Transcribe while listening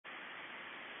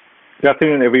Good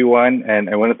afternoon, everyone, and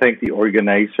I want to thank the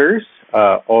organizers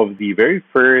of the very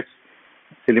first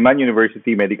Silliman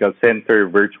University Medical Center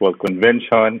virtual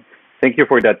convention. Thank you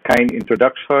for that kind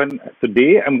introduction.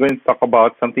 Today, I'm going to talk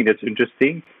about something that's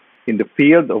interesting in the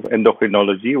field of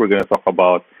endocrinology. We're going to talk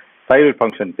about thyroid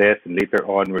function tests, and later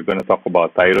on, we're going to talk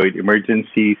about thyroid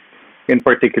emergencies, in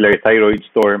particular, thyroid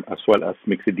storm, as well as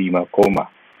myxedema, coma.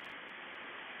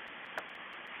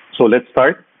 So let's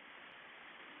start.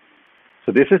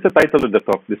 So this is the title of the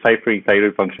talk, Deciphering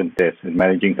Thyroid Function Tests and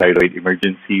Managing Thyroid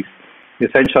Emergencies,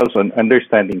 Essentials on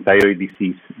Understanding Thyroid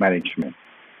Disease Management.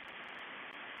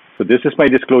 So this is my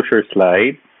disclosure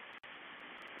slide.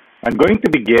 I'm going to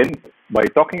begin by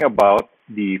talking about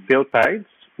the PhilThyroids,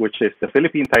 which is the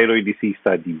Philippine Thyroid Disease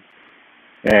Study.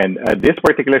 And this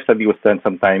particular study was done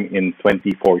sometime in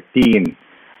 2014.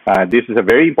 This is a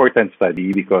very important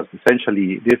study because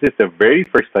essentially this is the very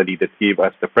first study that gave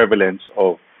us the prevalence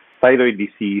of thyroid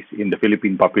disease in the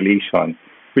Philippine population,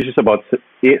 which is about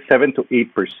 7 to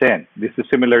 8%. This is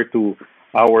similar to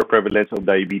our prevalence of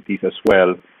diabetes as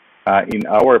well in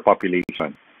our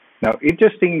population. Now,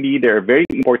 interestingly, there are very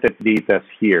important data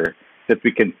here that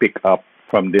we can pick up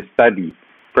from this study.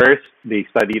 First, they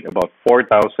studied about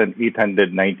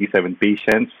 4,897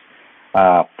 patients.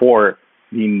 For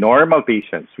the normal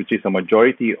patients, which is a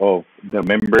majority of the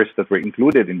members that were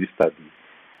included in this study,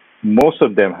 most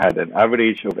of them had an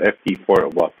average of FT4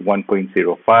 of about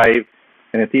 1.05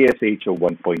 and a TSH of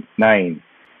 1.9.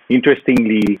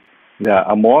 Interestingly,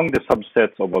 among the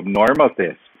subsets of abnormal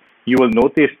tests, you will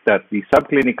notice that the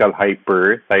subclinical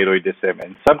hyperthyroidism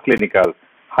and subclinical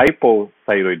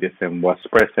hypothyroidism was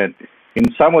present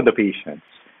in some of the patients,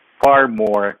 far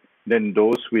more than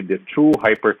those with the true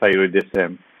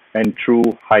hyperthyroidism and true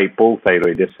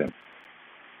hypothyroidism.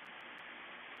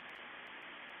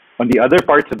 On the other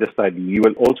parts of the study, you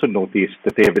will also notice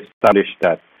that they have established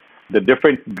that the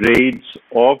different grades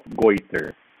of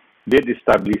goiter did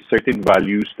establish certain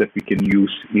values that we can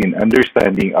use in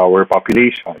understanding our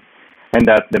population, and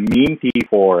that the mean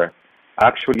T4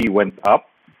 actually went up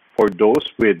for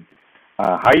those with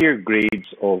higher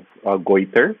grades of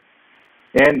goiter,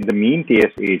 and the mean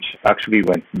TSH actually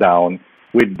went down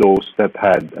with those that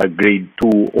had a grade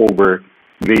 2 over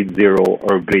grade 0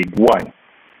 or grade 1.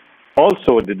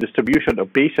 Also, the distribution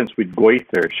of patients with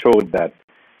goiter showed that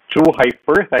true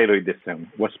hyperthyroidism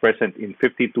was present in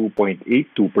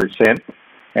 52.82%,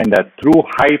 and that true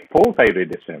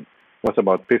hypothyroidism was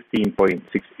about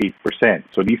 15.68%.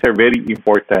 So these are very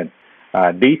important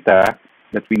data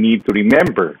that we need to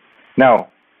remember. Now,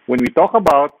 when we talk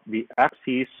about the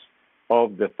axis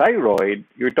of the thyroid,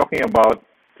 you're talking about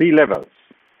 3 levels.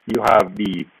 You have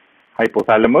the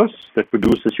hypothalamus that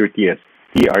produces your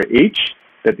TRH,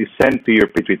 that is sent to your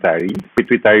pituitary.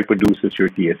 Pituitary produces your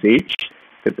TSH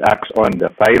that acts on the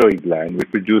thyroid gland,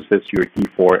 which produces your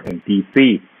T4 and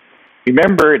T3.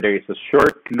 Remember, there is a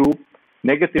short loop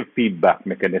negative feedback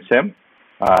mechanism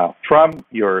from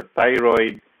your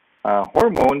thyroid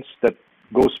hormones that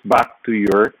goes back to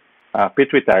your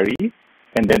pituitary,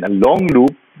 and then a long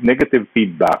loop negative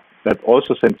feedback that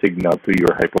also sends signal to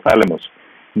your hypothalamus.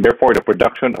 And therefore, the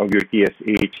production of your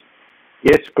TSH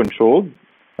is controlled,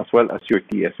 as well as your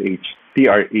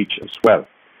TRH as well.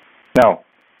 Now,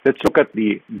 let's look at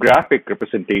the graphic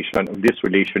representation of this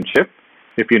relationship.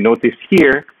 If you notice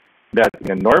here that in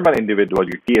a normal individual,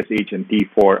 your TSH and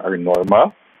T4 are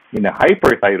normal. In a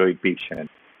hyperthyroid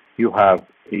patient, you have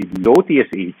a low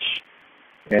TSH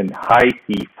and high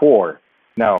T4.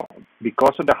 Now,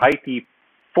 because of the high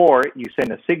T4, you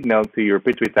send a signal to your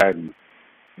pituitary,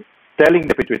 telling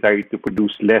the pituitary to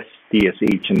produce less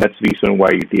TSH, and that's the reason why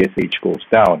your TSH goes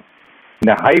down. In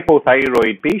a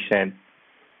hypothyroid patient,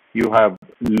 you have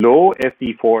low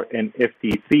FT4 and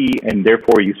FT3, and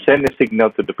therefore you send a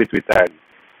signal to the pituitary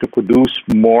to produce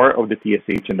more of the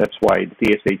TSH, and that's why the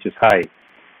TSH is high.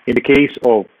 In the case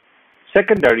of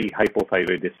secondary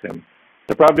hypothyroidism,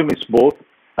 the problem is both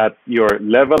at your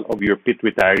level of your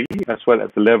pituitary as well as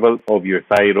the level of your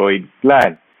thyroid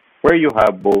gland, where you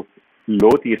have both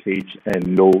low TSH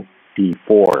and low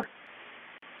T4.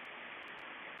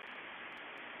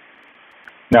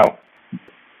 Now,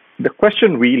 the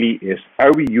question really is,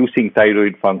 are we using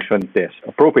thyroid function tests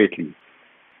appropriately?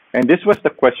 And this was the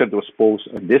question that was posed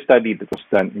on this study that was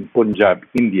done in Punjab,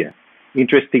 India.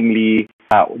 Interestingly,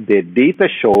 the data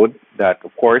showed that,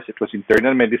 of course, it was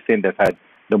internal medicine that had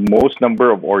the most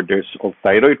number of orders of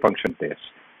thyroid function tests,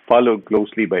 followed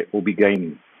closely by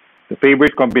OB/GYN. The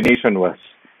favorite combination was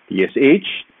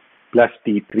TSH plus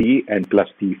T3 and plus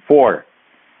T4.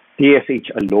 TSH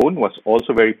alone was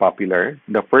also very popular,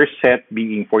 the first set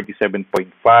being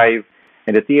 47.5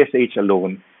 and the TSH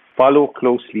alone follow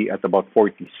closely at about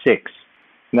 46.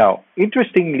 Now,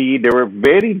 interestingly, there were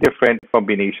very different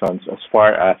combinations as far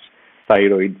as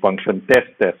thyroid function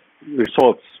test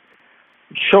results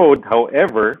showed,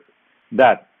 however,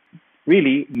 that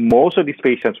really most of these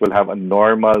patients will have a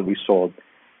normal result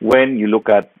when you look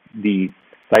at the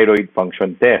thyroid function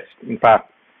test. In fact,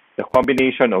 the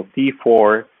combination of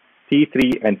T4, T3,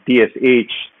 and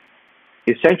TSH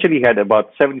essentially had about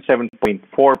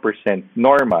 77.4%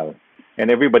 normal, and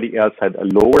everybody else had a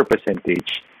lower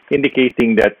percentage, indicating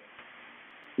that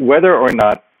whether or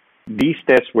not these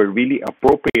tests were really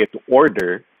appropriate to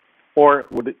order, or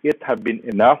would it have been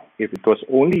enough if it was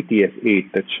only TSH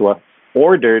that was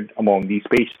ordered among these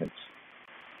patients.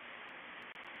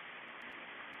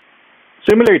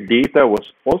 Similar data was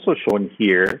also shown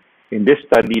here in this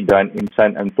study done in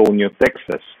San Antonio,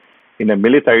 Texas, in a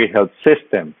military health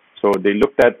system. So they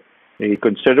looked at a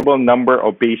considerable number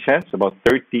of patients, about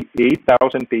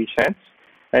 38,000 patients.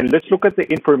 And let's look at the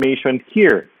information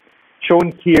here.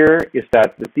 Shown here is that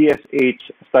the TSH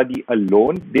study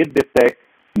alone did detect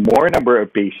more number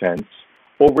of patients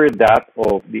over that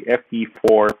of the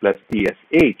FT4 plus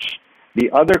TSH. The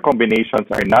other combinations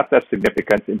are not as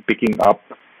significant in picking up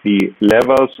the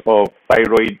levels of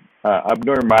thyroid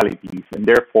abnormalities, and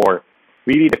therefore,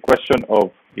 really the question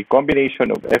of the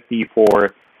combination of FT4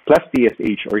 plus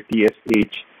TSH or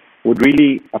TSH would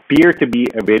really appear to be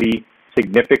a very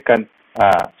significant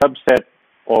subset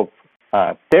of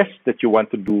tests that you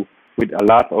want to do with a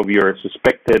lot of your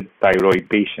suspected thyroid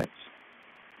patients.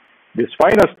 This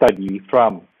final study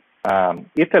from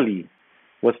Italy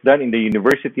was done in the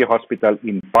University Hospital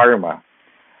in Parma.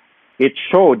 It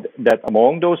showed that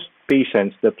among those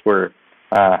patients that were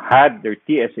had their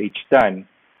TSH done,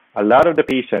 a lot of the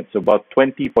patients, about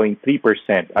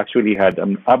 20.3%, actually had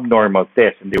an abnormal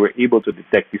test, and they were able to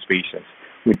detect these patients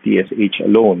with TSH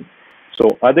alone.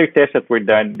 So other tests that were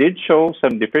done did show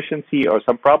some deficiency or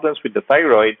some problems with the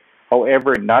thyroid,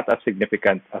 however, not as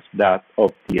significant as that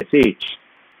of TSH.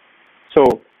 So,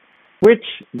 which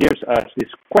gives us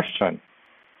this question: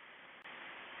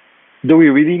 do we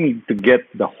really need to get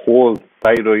the whole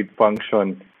thyroid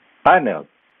function panel?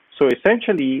 So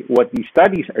essentially, what these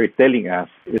studies are telling us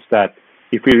is that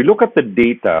if we look at the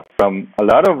data from a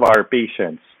lot of our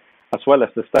patients, as well as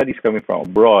the studies coming from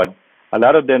abroad, a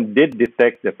lot of them did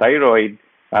detect the thyroid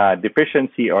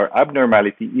deficiency or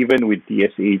abnormality even with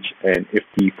TSH and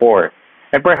FT4.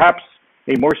 And perhaps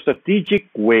a more strategic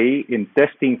way in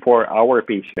testing for our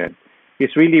patients is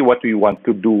really what we want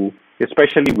to do,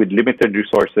 especially with limited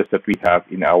resources that we have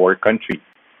in our country.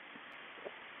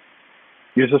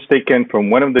 This was taken from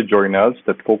one of the journals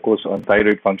that focus on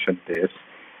thyroid function tests,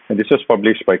 and this was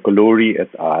published by Colori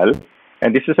et al.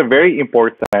 And this is a very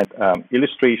important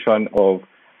illustration of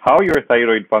how your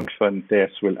thyroid function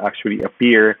tests will actually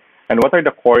appear and what are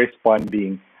the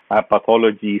corresponding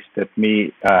pathologies that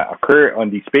may occur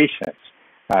on these patients.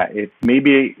 It may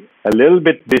be a little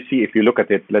bit busy if you look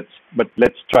at it, but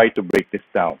let's try to break this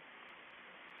down.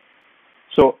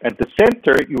 So at the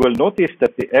center, you will notice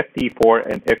that the FT4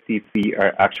 and FT3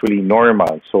 are actually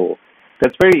normal. So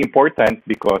that's very important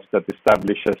because that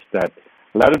establishes that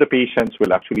a lot of the patients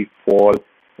will actually fall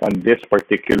on this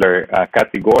particular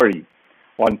category.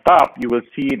 On top, you will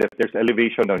see that there's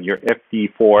elevation on your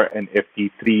FT4 and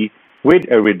FT3 with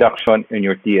a reduction in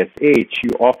your TSH.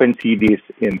 You often see this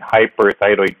in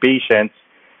hyperthyroid patients,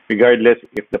 regardless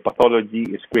if the pathology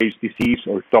is Graves' disease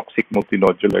or toxic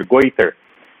multinodular goiter.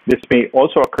 This may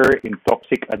also occur in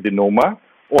toxic adenoma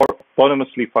or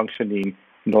autonomously functioning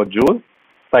nodule,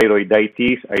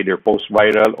 thyroiditis, either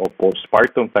post-viral or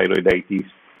postpartum thyroiditis,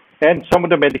 and some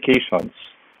of the medications,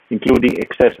 including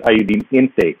excess iodine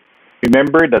intake.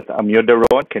 Remember that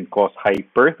amiodarone can cause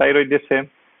hyperthyroidism,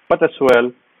 but as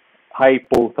well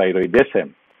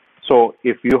hypothyroidism. So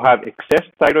if you have excess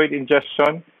thyroid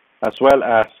ingestion, as well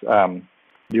as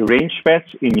derangements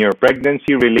in your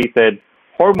pregnancy-related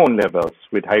hormone levels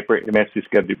with hyperemesis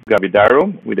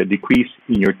gravidarum, with a decrease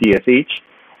in your TSH,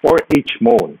 or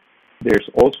H-mole, there's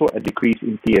also a decrease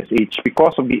in TSH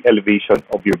because of the elevation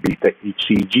of your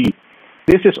beta-HCG.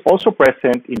 This is also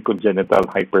present in congenital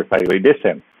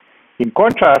hyperthyroidism. In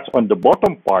contrast, on the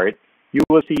bottom part, you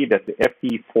will see that the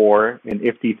FT4 and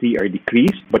FT3 are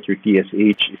decreased, but your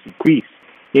TSH is increased,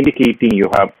 indicating you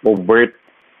have overt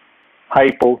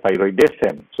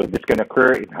hypothyroidism. So this can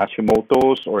occur in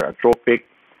Hashimoto's or atrophic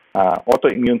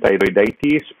autoimmune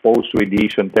thyroiditis,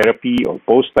 post-radiation therapy, or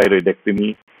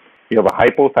post-thyroidectomy. You have a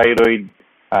hypothyroid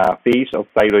phase of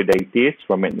thyroiditis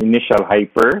from an initial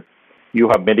hyper. You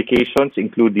have medications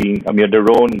including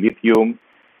amiodarone, lithium.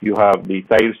 You have the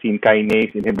tyrosine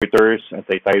kinase inhibitors,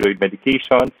 antithyroid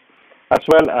medications. as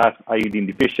well as iodine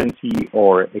deficiency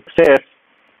or excess.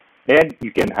 And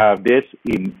you can have this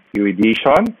in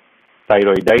irradiation,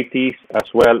 thyroiditis, as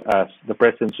well as the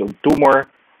presence of tumor,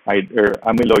 either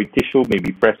amyloid tissue may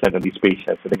be present in these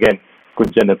patients. And again,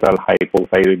 congenital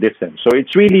hypothyroidism. So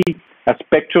it's really a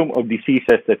spectrum of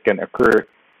diseases that can occur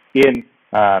in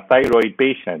thyroid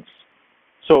patients.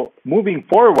 So moving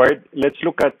forward, let's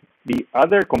look at the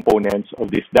other components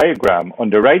of this diagram. On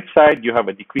the right side, you have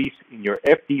a decrease in your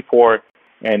FT4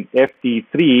 and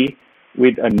FT3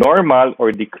 with a normal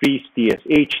or decreased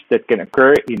TSH that can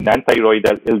occur in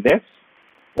non-thyroidal illness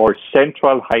or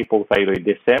central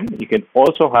hypothyroidism. You can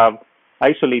also have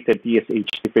isolated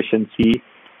TSH deficiency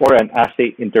or an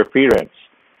assay interference.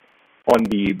 On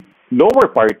the lower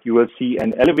part, you will see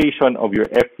an elevation of your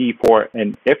FT4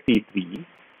 and FT3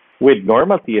 with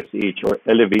normal TSH or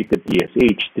elevated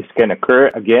TSH. This can occur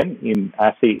again in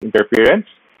assay interference.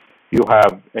 You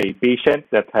have a patient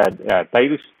that had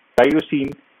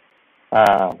tyrosine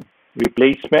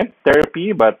replacement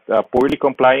therapy but poorly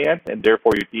compliant, and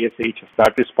therefore your TSH has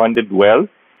not responded well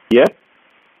yet.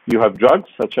 You have drugs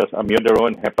such as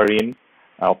amiodarone, heparin,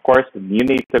 of course, the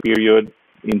neonatal period.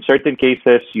 In certain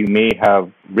cases, you may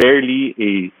have rarely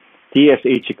a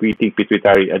TSH-secreting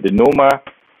pituitary adenoma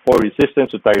or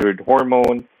resistance to thyroid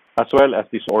hormone, as well as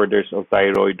disorders of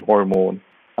thyroid hormone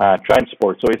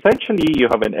transport. So essentially, you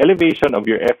have an elevation of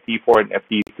your FT4 and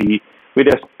FT3 with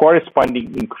a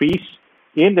corresponding increase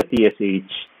in the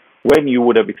TSH when you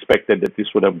would have expected that this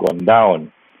would have gone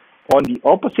down. On the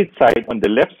opposite side, on the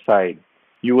left side,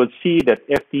 you will see that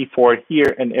FT4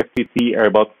 here and FT3 are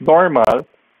about normal,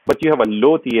 but you have a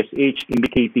low TSH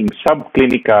indicating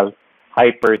subclinical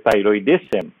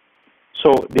hyperthyroidism.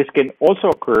 So this can also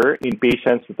occur in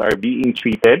patients that are being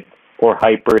treated for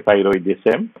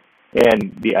hyperthyroidism,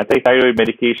 and the anti-thyroid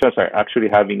medications are actually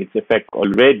having its effect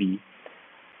already.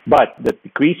 But the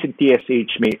decrease in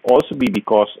TSH may also be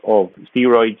because of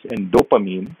steroids and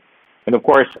dopamine. And of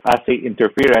course, assay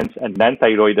interference and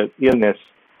non-thyroidal illness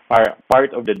are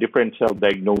part of the differential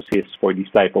diagnosis for these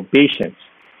type of patients.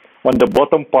 On the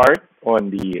bottom part,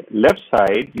 on the left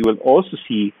side, you will also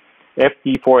see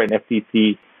FT4 and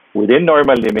FT3 within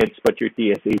normal limits, but your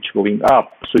TSH going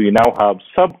up. So you now have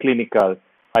subclinical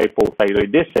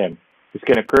hypothyroidism. This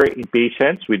can occur in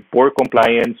patients with poor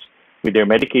compliance with their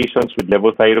medications with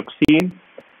levothyroxine,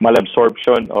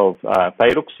 malabsorption of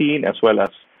thyroxine, as well as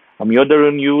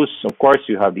amiodarone use. Of course,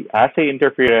 you have the assay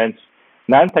interference,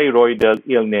 non-thyroidal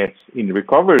illness in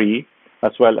recovery,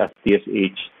 as well as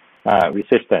TSH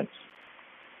resistance.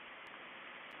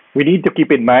 We need to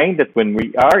keep in mind that when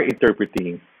we are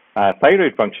interpreting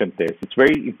thyroid function tests, it's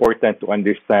very important to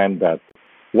understand that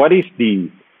what is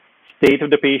the state of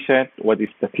the patient, what is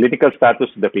the clinical status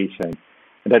of the patient,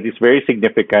 and that is very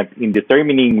significant in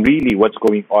determining really what's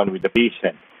going on with the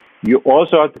patient. You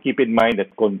also have to keep in mind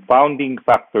that confounding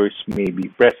factors may be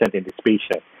present in this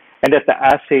patient, and that the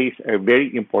assays are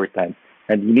very important,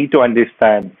 and you need to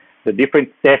understand the different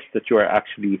tests that you are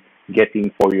actually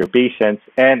getting for your patients,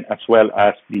 and as well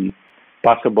as the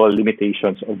possible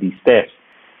limitations of these tests.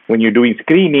 When you're doing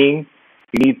screening,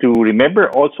 you need to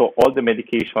remember also all the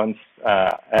medications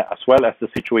as well as the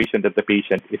situation that the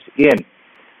patient is in.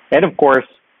 And of course,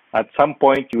 at some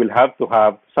point, you will have to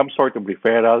have some sort of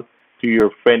referral to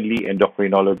your friendly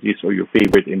endocrinologist or your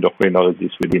favorite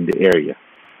endocrinologist within the area.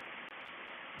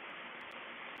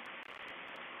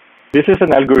 This is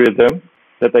an algorithm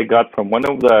that I got from one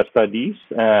of the studies.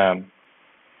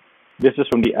 This is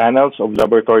from the Annals of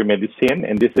Laboratory Medicine,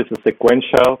 and this is a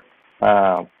sequential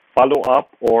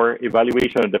follow-up or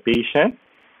evaluation of the patient.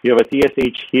 You have a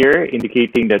TSH here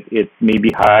indicating that it may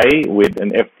be high with an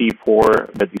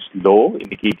FT4 that is low,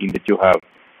 indicating that you have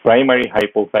primary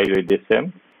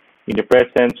hypothyroidism. In the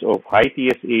presence of high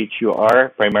TSH, you are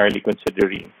primarily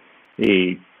considering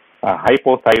a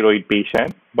hypothyroid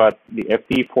patient, but the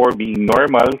FT4 being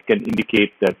normal can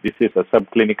indicate that this is a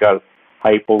subclinical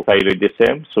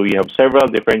hypothyroidism. So we have several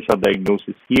differential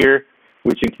diagnoses here,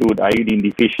 which include iodine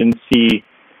deficiency,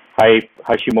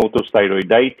 Hashimoto's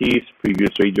thyroiditis, previous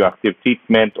radioactive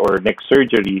treatment, or next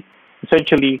surgery,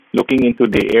 essentially looking into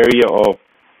the area of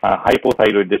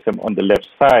hypothyroidism on the left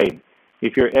side.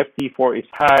 If your FT4 is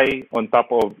high on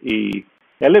top of a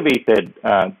elevated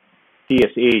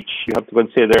TSH, you have to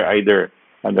consider either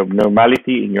an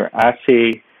abnormality in your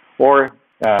assay or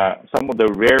some of the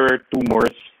rarer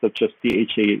tumors such as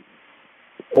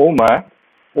Coma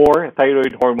or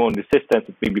thyroid hormone resistance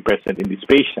that may be present in this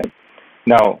patient.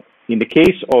 Now, in the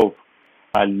case of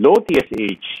a low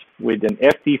TSH with an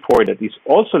FT4 that is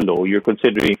also low, you're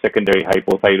considering secondary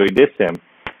hypothyroidism,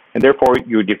 and therefore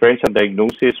your differential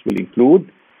diagnosis will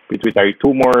include pituitary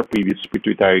tumor, previous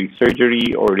pituitary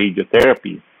surgery, or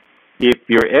radiotherapy. If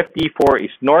your FT4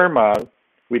 is normal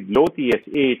with low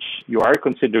TSH, you are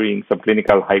considering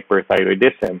subclinical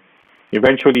hyperthyroidism.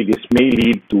 Eventually, this may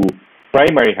lead to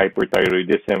primary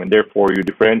hyperthyroidism, and therefore your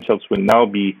differentials will now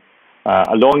be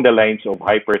along the lines of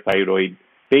hyperthyroid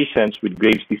patients with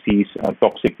Graves' disease,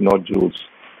 toxic nodules,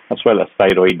 as well as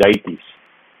thyroiditis.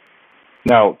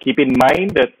 Now, keep in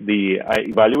mind that the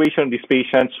evaluation of these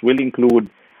patients will include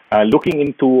looking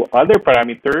into other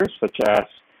parameters such as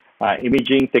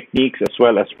imaging techniques as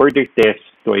well as further tests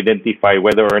to identify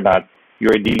whether or not you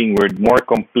are dealing with more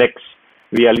complex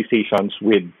realizations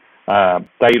with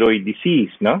thyroid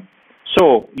disease. No?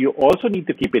 So you also need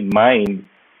to keep in mind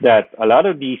that a lot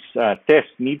of these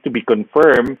tests need to be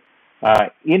confirmed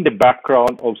in the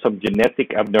background of some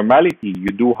genetic abnormality.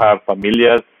 You do have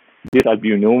familial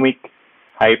dysalbuminomic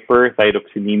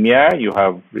hyperthyroxanemia, you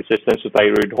have resistance to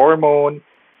thyroid hormone,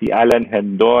 the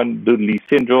Allan-Hendon-Dudley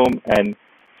syndrome, and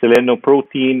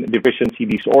selenoprotein deficiency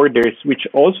disorders, which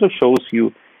also shows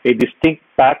you a distinct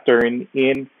pattern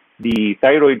in the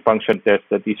thyroid function test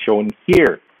that is shown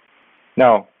here.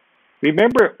 Now,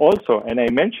 remember also, and I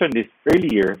mentioned this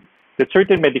earlier, that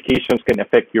certain medications can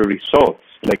affect your results,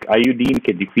 like iodine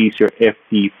can decrease your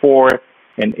FT4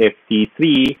 and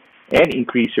FT3 and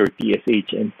increase your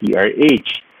TSH and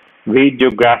TRH.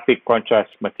 Radiographic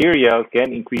contrast material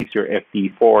can increase your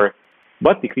FT4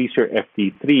 but decrease your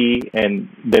FT3 and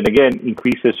then again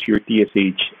increases your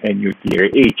TSH and your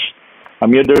TRH.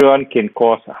 Amiodarone can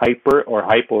cause hyper or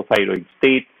hypothyroid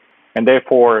state, and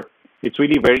therefore it's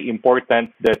really very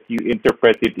important that you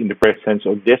interpret it in the presence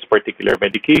of this particular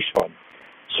medication.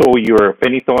 So your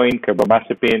phenytoin,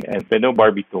 carbamazepine, and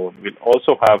phenobarbital will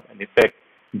also have an effect,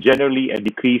 generally a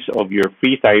decrease of your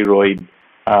free thyroid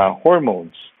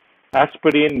hormones.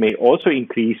 Aspirin may also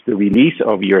increase the release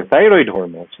of your thyroid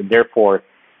hormones, and therefore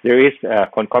there is a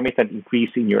concomitant increase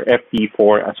in your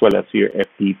FT4 as well as your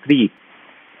FT3.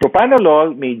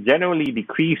 Propranolol may generally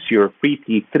decrease your free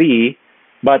T3,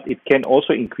 but it can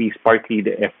also increase partly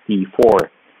the FT4.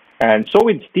 And so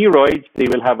with steroids, they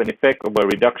will have an effect of a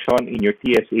reduction in your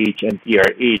TSH and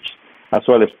TRH, as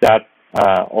well as that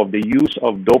of the use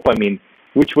of dopamine,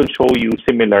 which will show you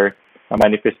similar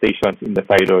manifestations in the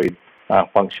thyroid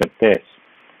function test.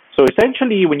 So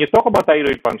essentially, when you talk about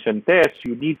thyroid function tests,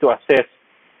 you need to assess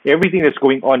everything that's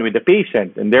going on with the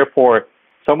patient, and therefore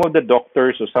some of the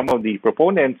doctors or some of the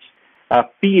proponents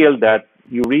feel that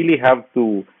you really have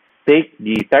to take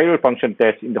the thyroid function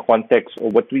test in the context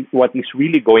of what is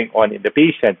really going on in the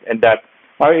patient, and that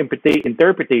our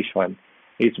interpretation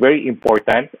is very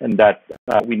important, and that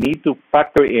we need to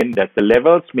factor in that the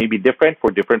levels may be different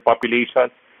for different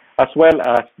populations, as well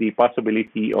as the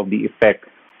possibility of the effect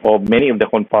of many of the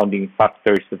confounding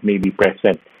factors that may be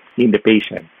present in the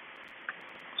patient.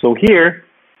 So here,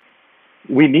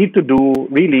 we need to do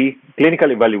really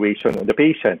clinical evaluation of the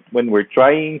patient when we're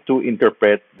trying to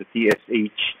interpret the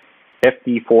TSH,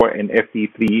 FT4, and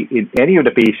FT3 in any of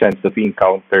the patients that we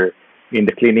encounter in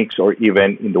the clinics or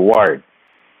even in the ward.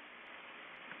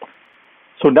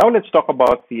 So now let's talk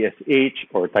about TSH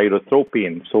or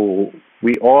thyrotropin. So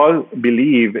we all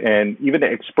believe, and even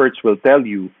the experts will tell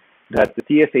you, that the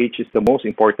TSH is the most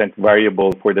important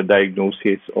variable for the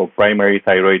diagnosis of primary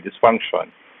thyroid dysfunction,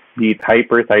 be it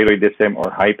hyperthyroidism or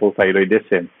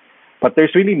hypothyroidism. But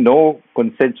there's really no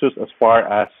consensus as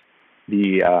far as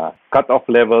the cutoff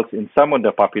levels in some of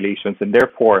the populations, and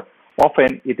therefore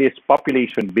often it is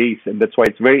population-based, and that's why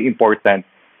it's very important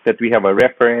that we have a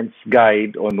reference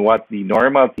guide on what the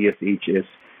normal TSH is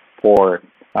for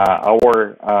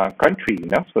our country. You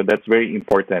know? So that's very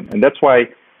important. And that's why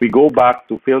we go back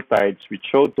to Philtides, which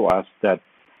showed to us that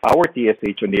our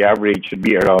TSH on the average should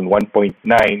be around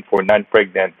 1.9 for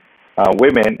non-pregnant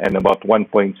women and about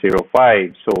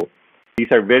 1.05. So these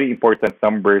are very important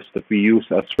numbers that we use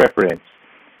as reference.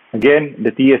 Again, the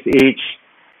TSH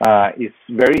is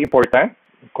very important.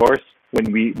 Of course, when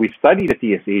we study the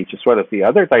TSH as well as the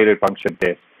other thyroid function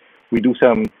tests, we do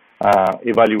some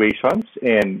evaluations,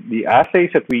 and the assays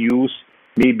that we use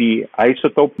may be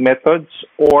isotope methods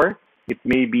or it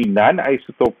may be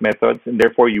non-isotope methods, and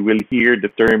therefore you will hear the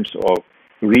terms of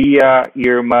RIA,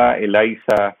 IRMA,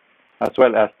 ELISA, as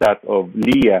well as that of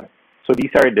LIA. So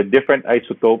these are the different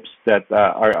isotopes that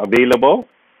are available,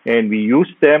 and we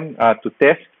use them to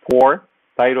test for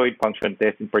thyroid function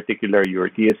tests, in particular your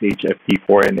TSH,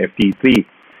 FT4, and FT3.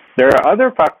 There are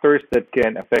other factors that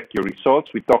can affect your results.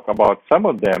 We talk about some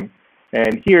of them,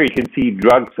 and here you can see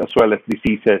drugs as well as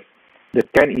diseases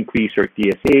that can increase your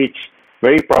TSH.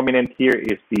 Very prominent here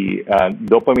is the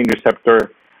dopamine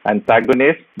receptor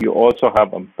antagonist. You also have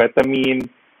amphetamine,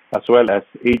 as well as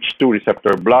H2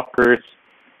 receptor blockers,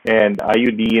 and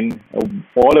iodine.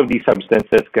 All of these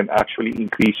substances can actually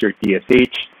increase your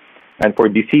TSH. And for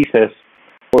diseases,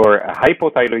 for a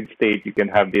hypothyroid state, you can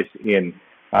have this in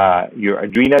your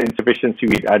adrenal insufficiency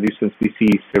with Addison's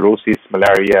disease, cirrhosis,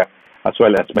 malaria, as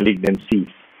well as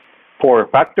malignancies. For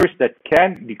factors that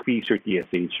can decrease your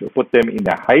TSH or put them in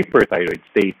a hyperthyroid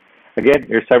state, again,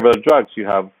 there are several drugs. You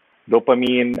have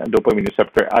dopamine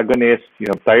receptor agonists, you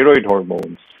have thyroid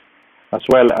hormones, as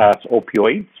well as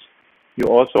opioids. You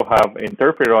also have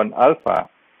interferon alpha.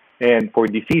 And for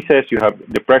diseases, you have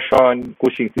depression,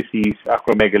 Cushing's disease,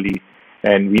 acromegaly,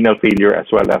 and renal failure, as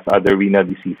well as other renal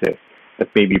diseases that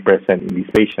may be present in these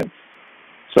patients.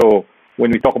 So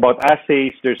when we talk about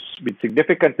assays, there's been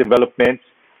significant developments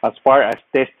as far as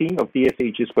testing of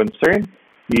TSH is concerned.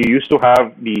 You used to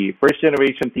have the first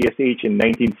generation TSH in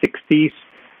 1960s,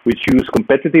 which used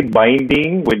competitive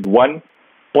binding with one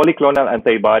polyclonal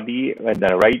antibody and a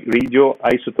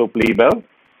radioisotope label.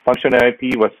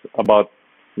 Functionality was about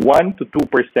 1 to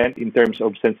 2% in terms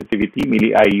of sensitivity,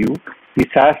 milli-IU. This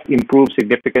has improved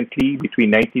significantly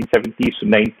between 1970s to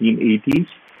 1980s,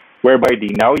 whereby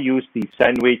they now use the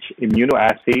sandwich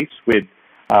immunoassays with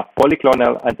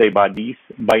polyclonal antibodies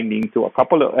binding to a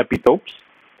couple of epitopes.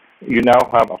 You now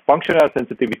have a functional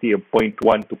sensitivity of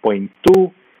 0.1 to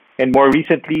 0.2, and more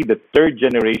recently, the third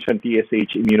generation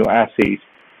TSH immunoassays,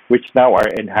 which now are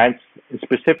enhanced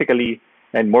specifically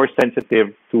and more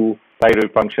sensitive to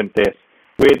thyroid function tests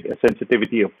with a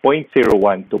sensitivity of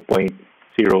 0.01 to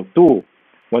 0.02.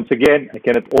 Once again, I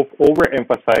cannot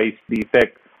overemphasize the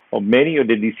effect of many of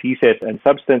the diseases and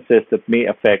substances that may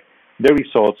affect the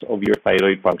results of your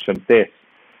thyroid function test.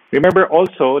 Remember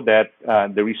also that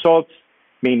the results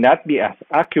may not be as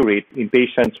accurate in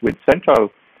patients with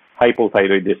central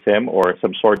hypothyroidism or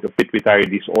some sort of pituitary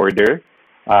disorder.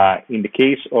 In the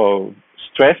case of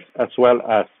stress as well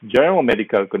as general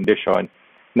medical condition,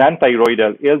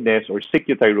 non-thyroidal illness or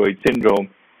sickle thyroid syndrome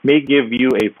may give you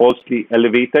a falsely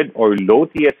elevated or low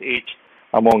TSH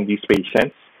among these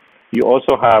patients. You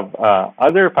also have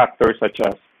other factors such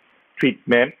as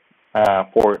treatment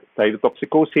for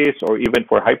thyrotoxicosis or even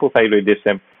for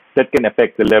hypothyroidism that can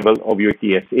affect the level of your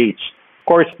TSH. Of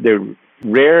course, the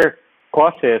rare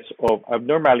causes of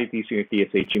abnormalities in your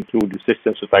TSH include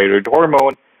resistance to thyroid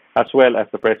hormone as well as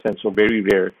the presence of very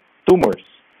rare tumors.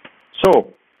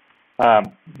 So,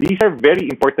 these are very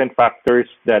important factors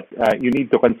that you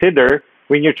need to consider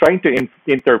when you're trying to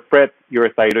interpret your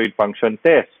thyroid function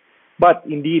test. But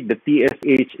indeed, the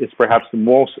TSH is perhaps the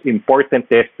most important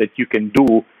test that you can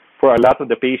do for a lot of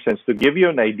the patients to give you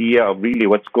an idea of really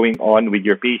what's going on with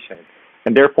your patient.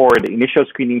 And therefore, the initial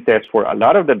screening test for a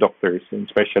lot of the doctors and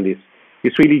specialists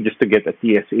is really just to get a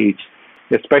TSH,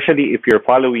 especially if you're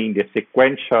following the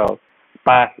sequential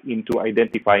path into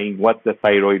identifying what the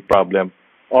thyroid problem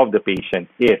of the patient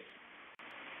is.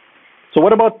 So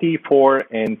what about T4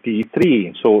 and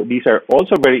T3? So these are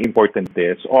also very important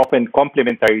tests, often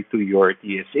complementary to your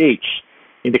TSH.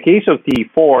 In the case of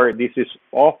T4, this is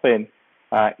often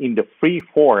in the free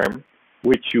form,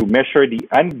 which you measure the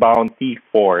unbound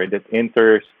T4 that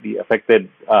enters the affected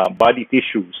body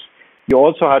tissues. You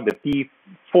also have the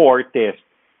T4 test,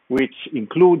 which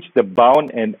includes the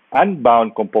bound and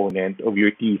unbound component of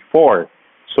your T4.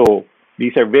 So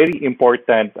these are very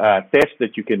important tests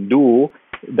that you can do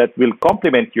that will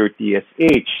complement your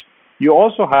TSH. You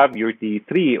also have your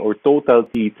T3 or total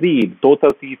T3. Total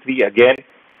T3 again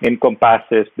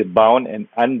encompasses the bound and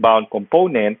unbound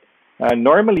component.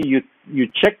 Normally, you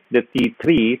check the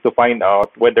T3 to find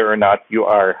out whether or not you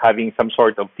are having some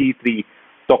sort of T3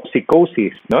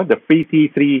 toxicosis. No, the free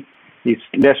T3 is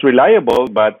less reliable,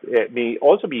 but it may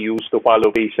also be used to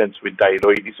follow patients with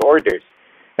thyroid disorders.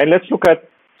 And let's look at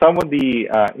some of the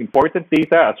important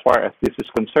data as far as this is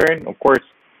concerned. Of course,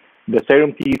 the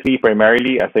serum T3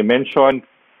 primarily, as I mentioned,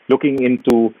 looking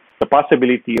into the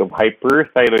possibility of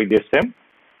hyperthyroidism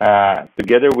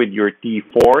together with your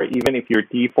T4. Even if your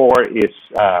T4 is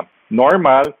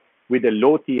normal, with a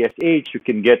low TSH, you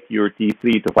can get your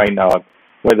T3 to find out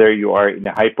whether you are in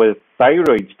a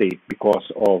hypothyroid state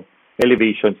because of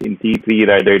elevations in T3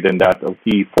 rather than that of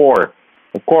T4.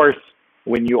 Of course,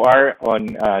 when you are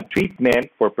on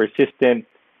treatment for persistent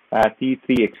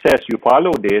T3 excess, you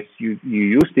follow this, you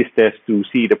use this test to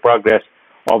see the progress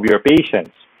of your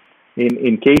patients.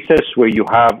 In cases where you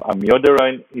have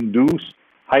amiodarone-induced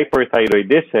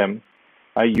hyperthyroidism,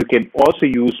 you can also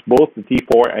use both the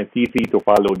T4 and T3 to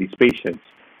follow these patients,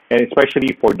 and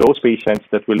especially for those patients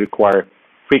that will require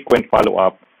frequent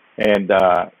follow-up. And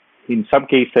in some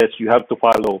cases, you have to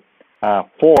follow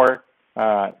for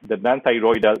the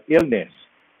non-thyroidal illness.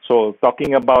 So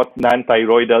talking about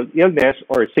non-thyroidal illness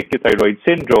or sick thyroid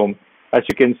syndrome, as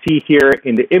you can see here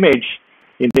in the image,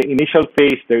 in the initial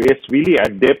phase, there is really a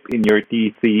dip in your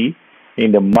T3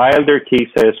 in the milder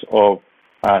cases of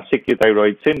sick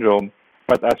thyroid syndrome.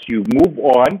 But as you move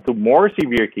on to more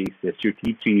severe cases, your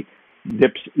T3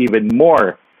 dips even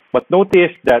more. But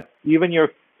notice that even your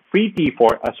free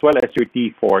T4 as well as your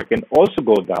T4 can also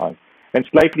go down and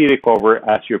slightly recover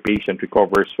as your patient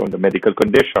recovers from the medical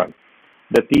condition.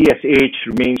 The TSH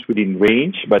remains within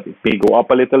range, but it may go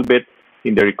up a little bit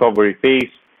in the recovery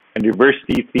phase, and reverse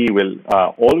T3 will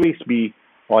always be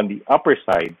on the upper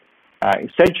side,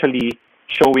 essentially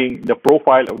showing the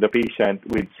profile of the patient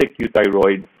with sick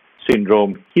thyroid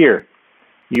syndrome here.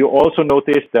 You also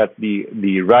notice that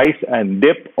the rise and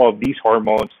dip of these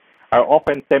hormones are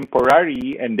often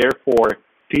temporary, and therefore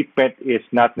treatment is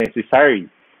not necessary.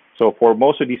 So for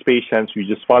most of these patients, we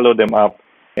just follow them up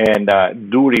and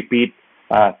do repeat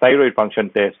thyroid function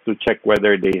tests to check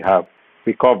whether they have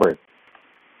recovered.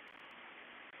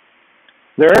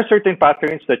 There are certain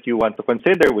patterns that you want to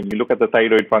consider when you look at the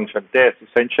thyroid function test.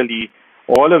 Essentially,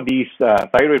 all of these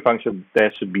thyroid function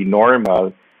tests should be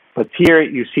normal, but here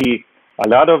you see a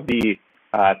lot of the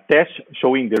tests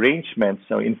showing derangements.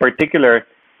 So in particular,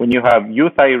 when you have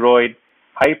euthyroid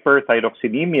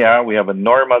hyperthyroxanemia, we have a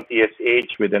normal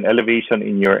TSH with an elevation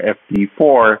in your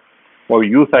FT4, or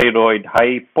euthyroid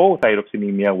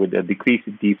hypothyroxanemia with a decrease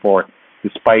in T4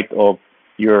 despite of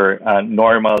your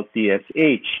normal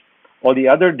TSH. All the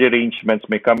other derangements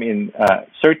may come in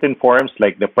certain forms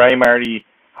like the primary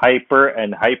hyper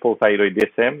and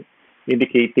hypothyroidism,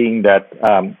 indicating that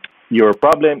your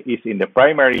problem is in the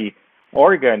primary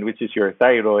organ, which is your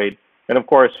thyroid. And of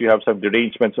course, you have some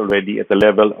derangements already at the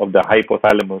level of the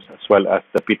hypothalamus as well as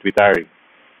the pituitary.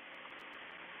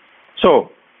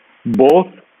 So both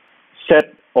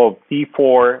set of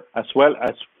T4 as well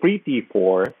as free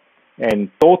T4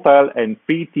 and total and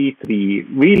free T3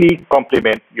 really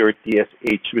complement your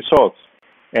TSH results.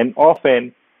 And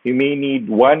often, you may need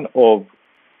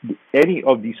any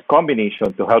of these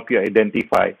combinations to help you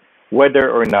identify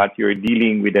whether or not you're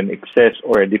dealing with an excess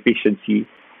or a deficiency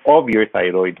of your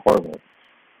thyroid hormone.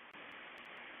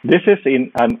 This is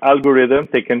in an algorithm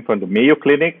taken from the Mayo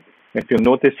Clinic. If you'll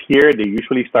notice here, they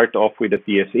usually start off with a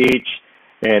TSH,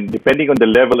 and depending on the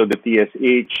level of the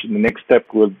TSH, the next step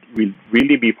will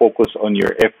really be focused on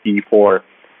your FT4,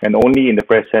 and only in the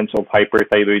presence of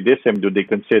hyperthyroidism do they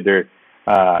consider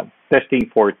testing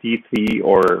for T3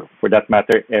 or, for that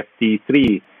matter,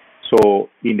 FT3. So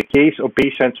in the case of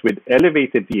patients with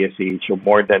elevated TSH of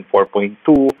more than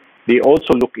 4.2, they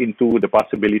also look into the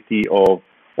possibility of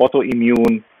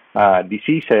autoimmune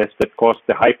diseases that cause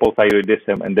the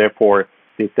hypothyroidism, and therefore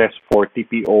they test for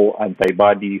TPO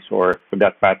antibodies or, for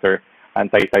that matter,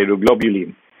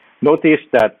 anti-thyroglobulin. Notice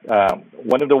that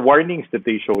one of the warnings that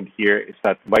they showed here is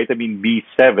that vitamin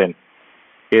B7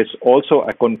 is also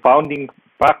a confounding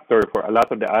factor for a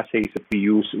lot of the assays that we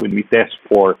use when we test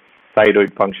for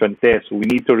thyroid function tests. We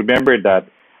need to remember that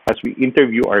as we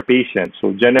interview our patients.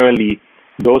 So generally,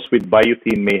 those with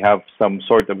biotin may have some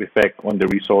sort of effect on the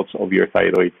results of your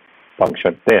thyroid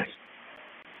function test.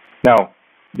 Now,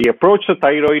 the approach to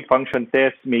thyroid function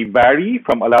tests may vary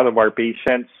from a lot of our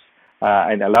patients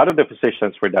and a lot of the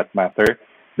physicians for that matter.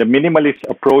 The minimalist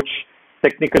approach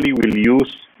technically will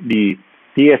use the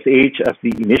TSH as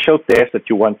the initial test that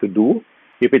you want to do.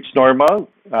 If it's normal,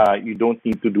 you don't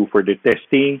need to do further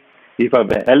testing. If you have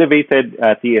an elevated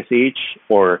TSH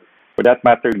or, for that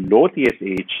matter, low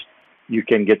TSH, you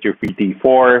can get your free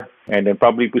T4 and then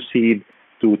probably proceed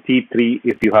to T3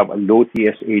 if you have a low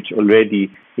TSH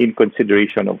already in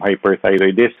consideration of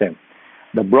hyperthyroidism.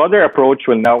 The broader approach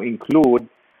will now include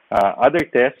other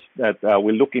tests that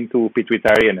will look into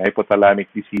pituitary and hypothalamic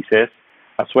diseases,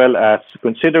 as well as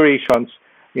considerations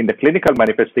in the clinical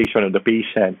manifestation of the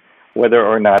patient, whether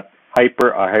or not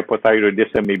hyper or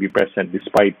hypothyroidism may be present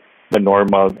despite the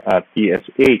normal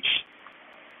TSH.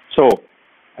 So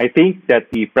I think that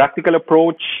the practical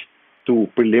approach to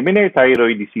preliminary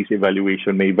thyroid disease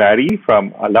evaluation may vary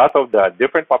from a lot of the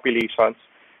different populations,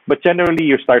 but generally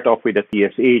you start off with a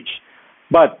TSH.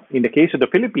 But in the case of the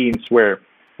Philippines, where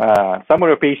some of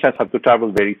the patients have to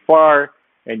travel very far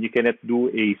and you cannot do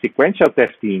a sequential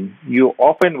testing, you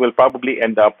often will probably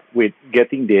end up with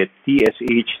getting the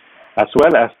TSH as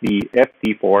well as the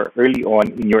FT4 early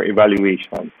on in your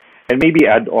evaluation, and maybe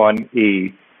add on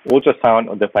a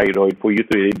ultrasound of the thyroid for you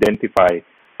to identify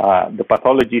the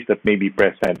pathologies that may be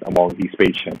present among these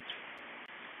patients.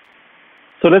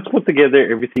 So let's put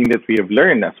together everything that we have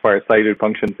learned as far as thyroid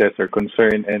function tests are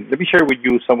concerned, and let me share with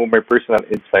you some of my personal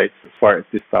insights as far as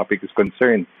this topic is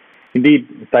concerned.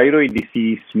 Indeed, thyroid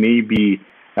disease may be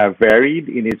varied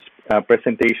in its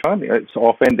presentation. It's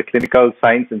often the clinical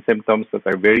signs and symptoms that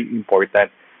are very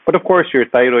important. But of course, your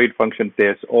thyroid function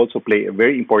tests also play a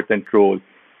very important role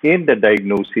in the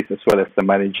diagnosis as well as the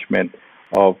management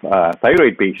of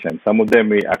thyroid patients. Some of them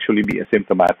may actually be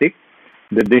asymptomatic.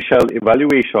 The initial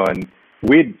evaluation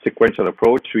with sequential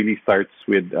approach really starts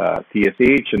with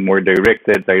TSH and more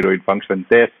directed thyroid function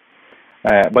tests.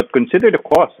 But consider the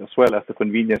cost as well as the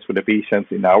convenience for the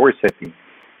patients in our setting.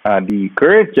 The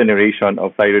current generation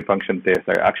of thyroid function tests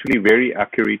are actually very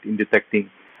accurate in detecting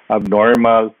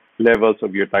abnormal levels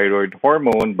of your thyroid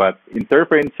hormone, but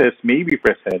interferences may be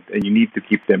present and you need to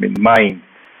keep them in mind.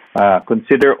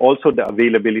 Consider also the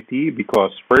availability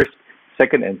because first,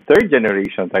 second, and third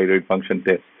generation thyroid function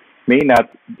tests may not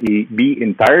be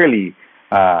entirely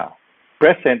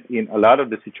present in a lot of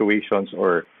the situations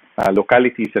or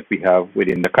localities that we have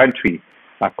within the country.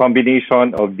 A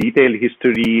combination of detailed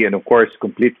history and, of course,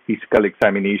 complete physical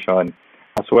examination,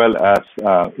 as well as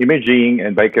imaging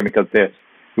and biochemical tests,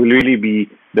 will really be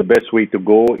the best way to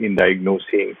go in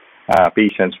diagnosing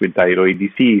patients with thyroid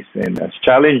disease. And as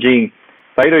challenging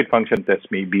thyroid function tests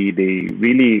may be, they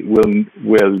really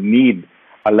will need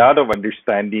a lot of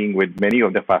understanding with many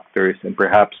of the factors, and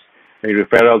perhaps a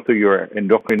referral to your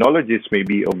endocrinologist may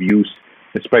be of use,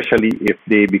 especially if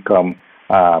they become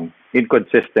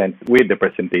inconsistent with the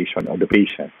presentation of the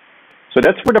patient. So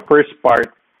that's for the first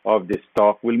part of this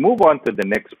talk. We'll move on to the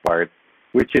next part,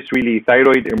 which is really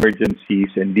thyroid emergencies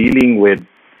and dealing with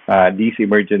these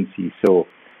emergencies. So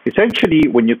essentially,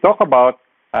 when you talk about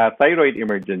thyroid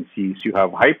emergencies, you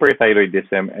have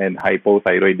hyperthyroidism and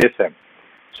hypothyroidism.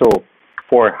 So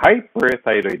for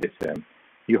hyperthyroidism,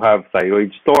 you have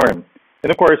thyroid storm.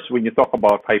 And of course, when you talk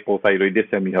about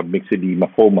hypothyroidism, you have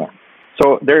myxedema, coma.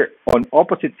 So they're on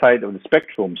opposite side of the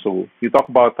spectrum. So you talk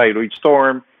about thyroid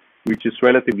storm, which is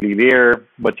relatively rare,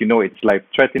 but you know it's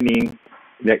life-threatening.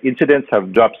 The incidents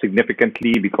have dropped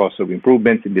significantly because of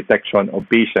improvements in detection of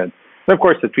patients. And of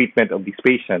course, the treatment of these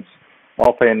patients.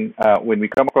 Often, when we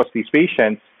come across these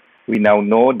patients, we now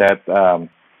know that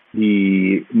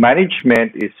the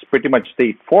management is pretty much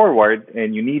straightforward,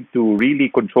 and you need to really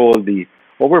control the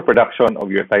overproduction of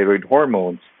your thyroid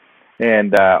hormones.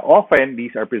 And often,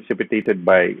 these are precipitated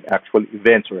by actual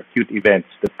events or acute events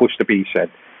that push the patient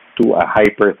to a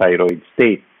hyperthyroid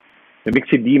state. The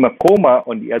myxedema coma,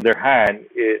 on the other hand,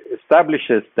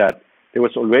 establishes that there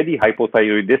was already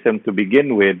hypothyroidism to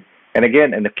begin with, and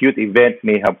again, an acute event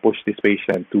may have pushed this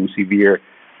patient to severe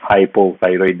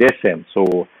hypothyroidism.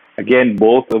 So again,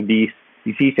 both of these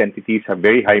disease entities have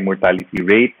very high mortality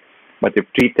rate, but if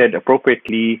treated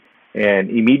appropriately and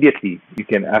immediately, you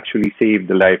can actually save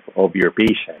the life of your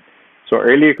patient. So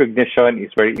early recognition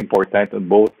is very important on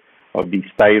both of these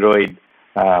thyroid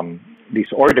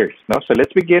disorders. No? So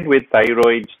let's begin with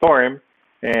thyroid storm,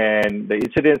 and the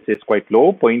incidence is quite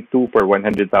low, 0.2 per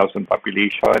 100,000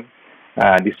 population.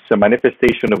 This is a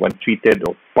manifestation of untreated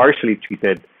or partially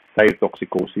treated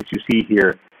thyrotoxicosis. You see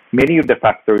here many of the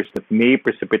factors that may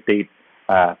precipitate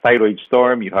thyroid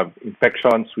storm. You have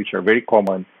infections, which are very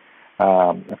common,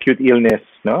 acute illness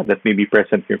that may be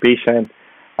present in your patient,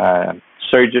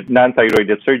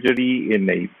 non-thyroidal surgery in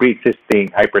a pre-existing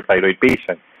hyperthyroid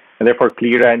patient. And therefore,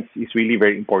 clearance is really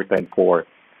very important for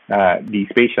these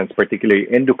patients, particularly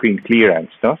endocrine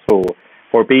clearance. So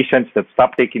for patients that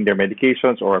stop taking their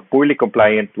medications or are poorly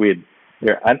compliant with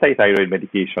their anti-thyroid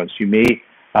medications, you may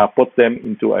put them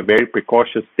into a very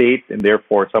precocious state, and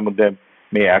therefore some of them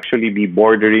may actually be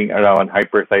bordering around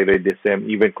hyperthyroidism,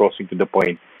 even crossing to the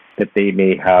point that they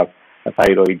may have a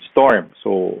thyroid storm.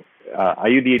 So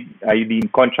iodine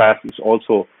contrast is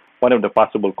also one of the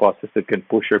possible causes that can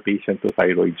push your patient to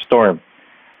thyroid storm.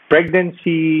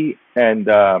 Pregnancy and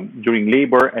during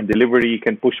labor and delivery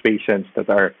can push patients that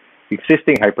are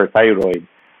existing hyperthyroid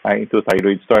into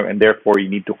thyroid storm, and therefore you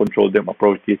need to control them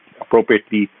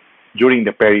appropriately during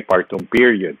the peripartum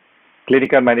period.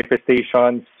 Clinical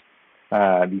manifestations,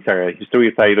 these are history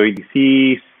of thyroid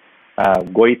disease,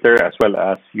 goiter, as well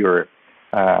as your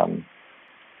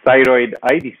thyroid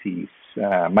eye disease,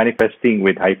 manifesting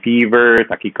with high fever,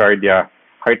 tachycardia,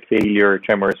 heart failure,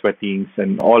 tremor, sweatings,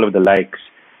 and all of the likes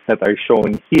that are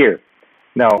shown here.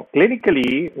 Now,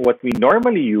 clinically, what we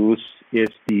normally use is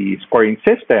the scoring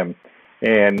system,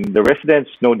 and the residents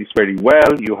know this very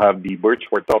well. You have the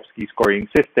Birch-Wartowski scoring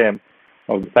system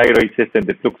of the thyroid system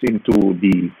that looks into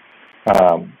the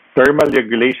thermal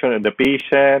regulation of the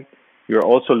patient. You're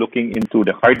also looking into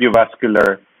the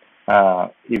cardiovascular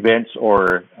events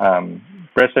or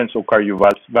presence of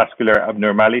cardiovascular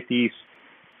abnormalities.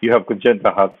 You have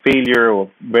congenital heart failure,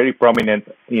 very prominent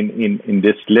in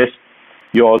this list.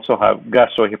 You also have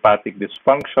gastrohepatic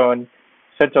dysfunction,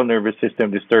 central nervous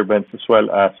system disturbance, as well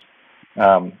as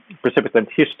precipitant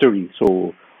history.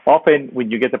 So often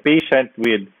when you get a patient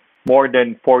with more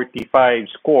than 45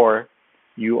 score,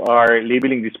 you are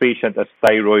labeling this patient as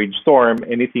thyroid storm.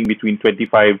 Anything between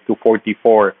 25 to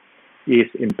 44 is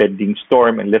impending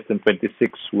storm, and less than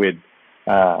 26 with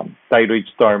thyroid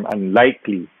storm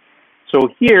unlikely. So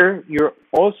here you're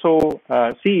also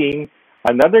seeing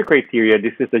another criteria.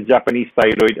 This is the Japanese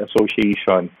Thyroid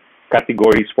Association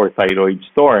categories for thyroid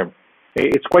storm.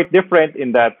 It's quite different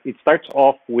in that it starts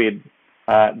off with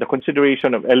the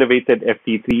consideration of elevated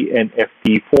FT3 and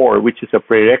FT4, which is a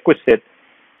prerequisite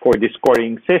for the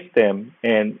scoring system.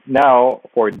 And now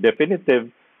for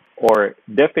definitive or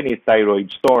definite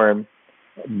thyroid storm,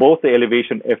 both the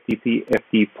elevation FT3,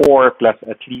 FT4, plus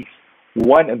at least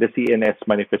one of the CNS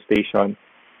manifestation,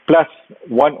 plus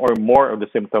one or more of the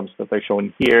symptoms that are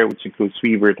shown here, which includes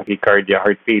fever, tachycardia,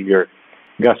 heart failure,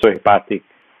 gastrohepatic,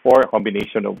 or a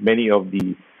combination of many of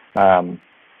the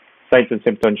signs and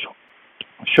symptoms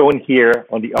shown here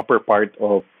on the upper part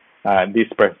of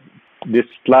this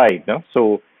slide. No?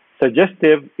 So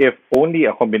suggestive if only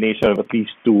a combination of at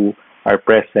least two are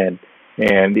present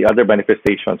and the other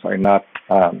manifestations are not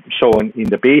shown in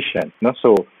the patient. No?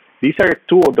 So these are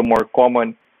two of the more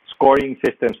common scoring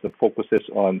systems that focuses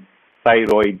on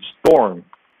thyroid storm.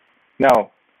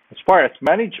 Now, as far as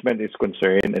management is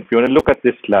concerned, if you want to look at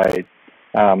this slide,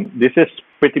 this is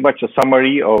pretty much a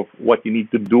summary of what you need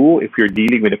to do if you're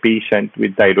dealing with a patient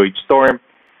with thyroid storm.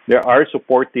 There are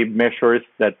supportive measures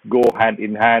that go hand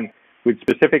in hand with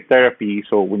specific therapy.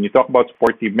 So when you talk about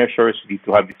supportive measures, you need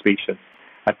to have these patients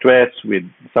at rest with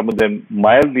some of them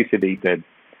mildly sedated.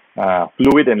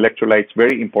 Fluid and electrolytes,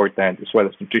 very important, as well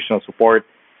as nutritional support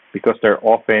because they're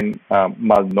often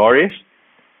malnourished.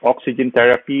 Oxygen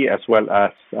therapy, as well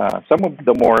as some of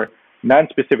the more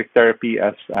non-specific therapy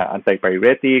as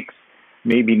antipyretics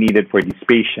may be needed for these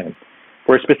patients.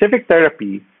 For specific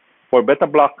therapy, for beta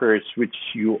blockers, which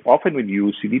you often would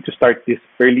use, you need to start this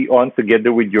early on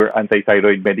together with your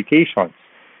antithyroid medications.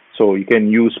 So you can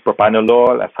use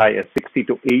propranolol as high as 60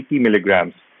 to 80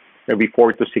 milligrams every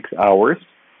 4 to 6 hours.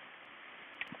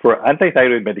 For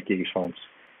antithyroid medications,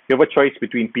 you have a choice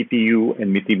between PTU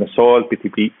and metimazole,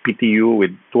 PTU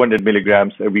with 200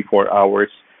 milligrams every 4 hours.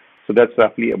 So that's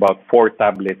roughly about 4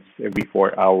 tablets every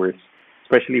 4 hours,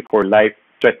 especially for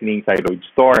life-threatening thyroid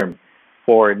storm.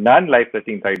 For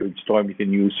non-life-threatening thyroid storm, you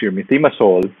can use your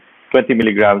metimazole, 20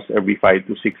 milligrams every 5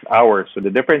 to 6 hours. So the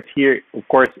difference here, of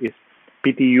course, is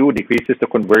PTU decreases the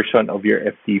conversion of your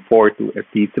FT4 to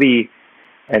FT3,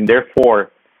 and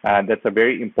therefore, that's a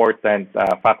very important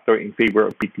factor in favor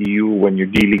of PTU when you're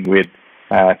dealing with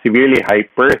severely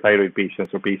hyperthyroid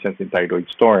patients or patients in thyroid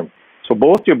storm. So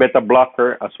both your beta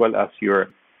blocker as well as your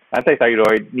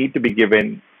antithyroid need to be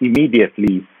given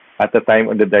immediately at the time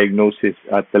of the diagnosis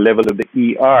at the level of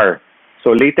the ER.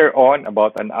 So later on,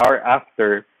 about an hour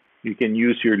after, you can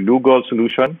use your Lugol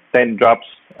solution, 10 drops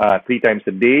 3 times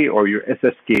a day, or your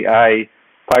SSKI,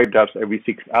 5 drops every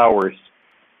 6 hours.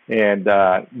 And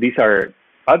these are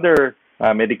other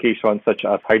medications such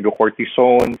as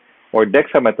hydrocortisone or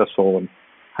dexamethasone.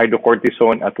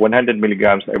 Hydrocortisone at 100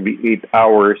 milligrams every 8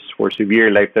 hours for severe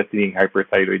life-threatening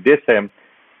hyperthyroidism,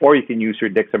 or you can use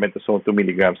your dexamethasone 2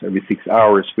 milligrams every 6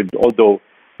 hours. Although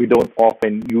we don't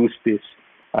often use this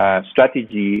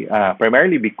strategy,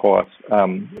 primarily because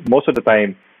most of the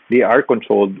time they are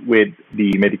controlled with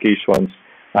the medications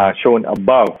shown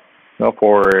above. Now,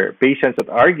 for patients that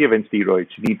are given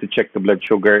steroids, you need to check the blood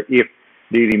sugar if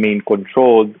they remain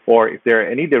controlled, or if there are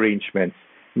any derangements,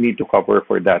 you need to cover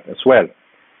for that as well.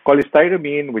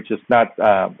 Cholestyramine, which is not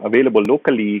available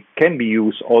locally, can be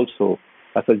used also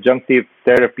as adjunctive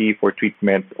therapy for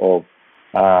treatment of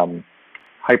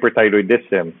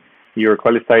hyperthyroidism. Your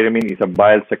cholestyramine is a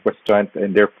bile sequestrant,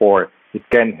 and therefore it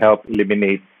can help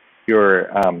eliminate your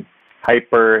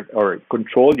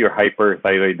control your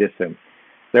hyperthyroidism.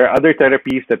 There are other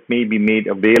therapies that may be made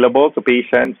available to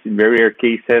patients. In very rare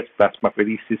cases,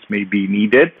 plasmapheresis may be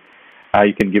needed.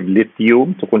 You can give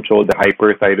lithium to control the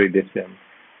hyperthyroidism.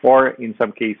 Or in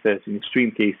some cases, in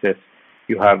extreme cases,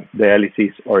 you have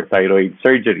dialysis or thyroid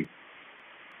surgery.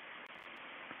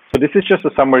 So this is just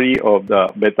a summary of the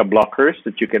beta blockers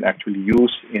that you can actually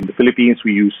use. In the Philippines,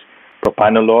 we use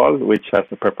propranolol, which has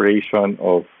a preparation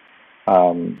of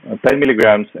 10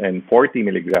 milligrams and 40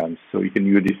 milligrams. So you can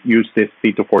use this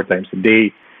 3 to 4 times a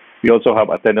day. We also have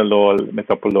atenolol,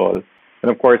 metoprolol,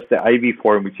 and of course the IV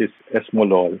form, which is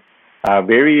esmolol.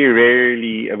 Very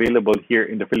rarely available here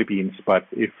in the Philippines, but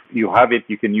if you have it,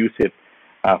 you can use it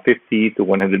 50 to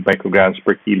 100 micrograms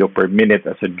per kilo per minute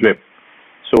as a drip.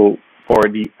 So For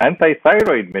the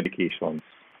anti-thyroid medications,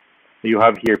 you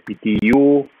have here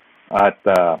PTU at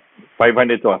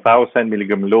 500 to 1,000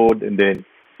 milligram load, and then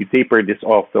you taper this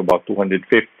off to about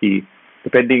 250.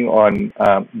 Depending on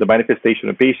the manifestation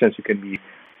of patients, you can be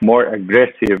more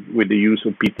aggressive with the use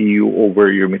of PTU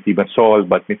over your methimazole,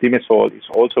 but methimazole is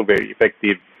also very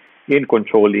effective in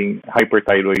controlling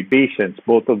hyperthyroid patients.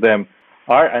 Both of them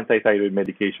are anti-thyroid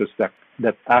medications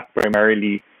that act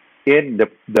primarily in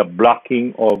the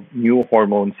blocking of new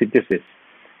hormone synthesis.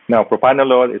 Now,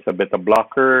 propranolol is a beta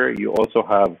blocker. You also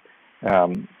have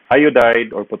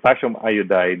iodide or potassium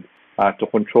iodide to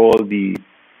control the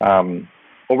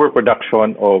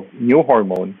overproduction of new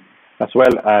hormone, as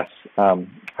well as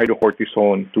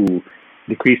hydrocortisone to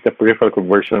decrease the peripheral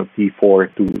conversion of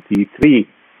T4 to T3.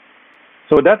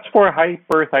 So that's for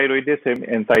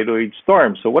hyperthyroidism and thyroid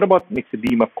storm. So what about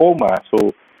myxedema coma?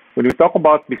 So when we talk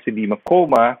about myxedema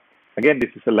coma, again, this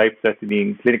is a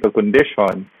life-threatening clinical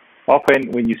condition.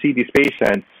 Often when you see these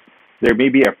patients, there may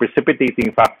be a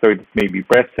precipitating factor that may be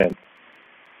present.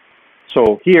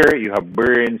 So here you have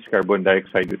burns, carbon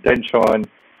dioxide retention,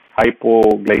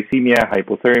 hypoglycemia,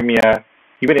 hypothermia,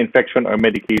 even infection or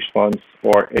medications,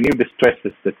 or any of the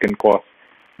stresses that can cause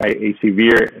a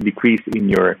severe decrease in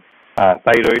your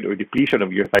thyroid or depletion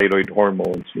of your thyroid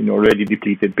hormones in already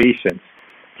depleted patients.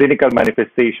 Clinical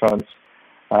manifestations,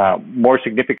 more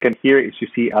significant here is you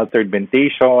see altered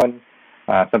mentation,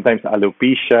 sometimes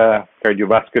alopecia,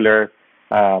 cardiovascular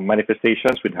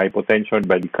manifestations with hypotension,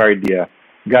 bradycardia,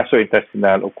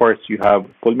 gastrointestinal. Of course, you have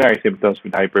pulmonary symptoms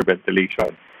with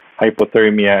hyperventilation,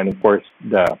 hypothermia, and of course,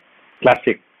 the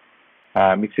classic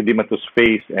myxedematous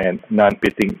phase and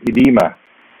non-pitting edema.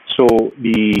 So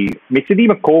the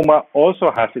myxedema coma also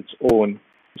has its own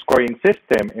scoring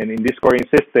system, and in this scoring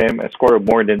system, a score of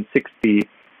more than 60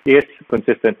 is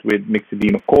consistent with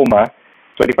myxedema coma,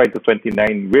 25 to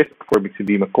 29 risk for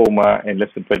myxedema coma, and less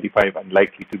than 25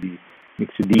 unlikely to be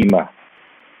myxedema.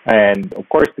 And of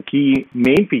course, the key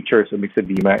main features of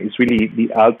myxedema is really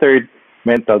the altered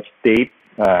mental state,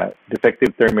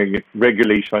 defective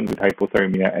thermoregulation with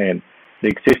hypothermia, and the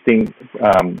existing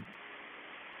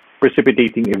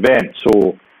precipitating event.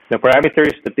 So the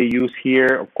parameters that they use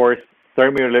here, of course,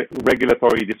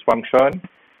 thermoregulatory dysfunction,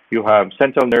 you have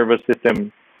central nervous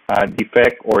system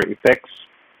defect or effects,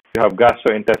 you have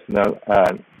gastrointestinal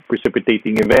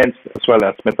precipitating events, as well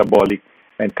as metabolic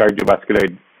and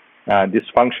cardiovascular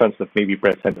dysfunctions that may be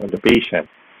present on the patient.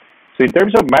 So in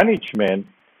terms of management,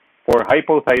 for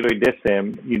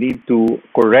hypothyroidism, you need to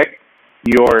correct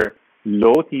your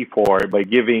low T4 by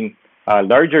giving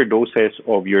larger doses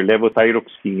of your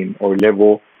levothyroxine or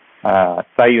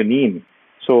levothione.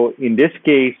 So in this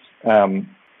case,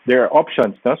 there are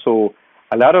options. No? So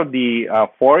a lot of the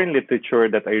foreign literature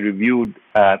that I reviewed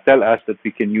tell us that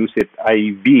we can use it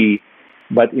IV,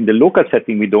 but in the local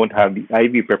setting, we don't have the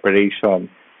IV preparation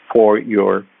for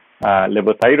your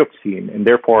levothyroxine, and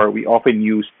therefore we often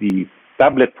use the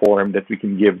tablet form that we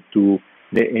can give to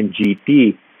the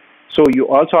NGT. So you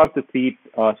also have to treat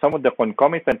some of the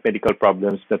concomitant medical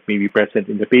problems that may be present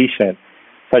in the patient,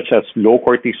 such as low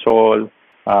cortisol,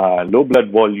 low blood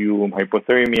volume,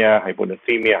 hypothermia,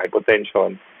 hyponatremia,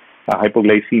 hypotension,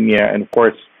 hypoglycemia, and of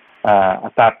course,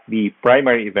 attack the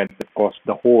primary event that caused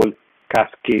the whole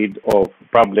cascade of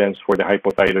problems for the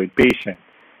hypothyroid patient.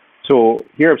 So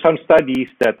here are some studies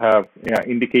that have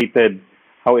indicated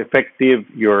how effective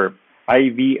your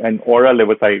IV and oral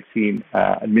levothyroxine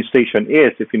administration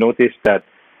is. If you notice that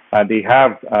they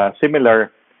have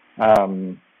similar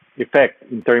effect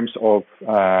in terms of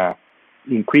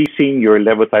increasing your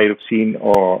levothyroxine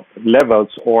or levels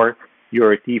or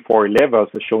your T4 levels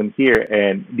as shown here,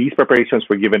 and these preparations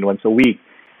were given once a week.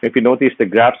 If you notice, the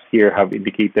graphs here have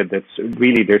indicated that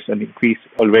really there's an increase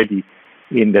already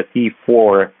in the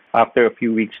T4 after a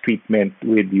few weeks treatment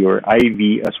with your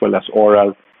IV as well as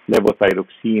oral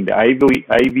levothyroxine. The IV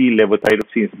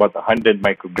levothyroxine is about 100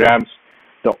 micrograms.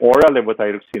 The oral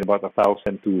levothyroxine about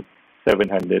 1,000 to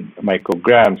 700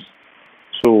 micrograms.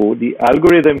 So the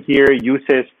algorithm here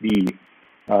uses the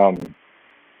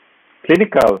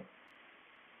clinical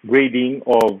grading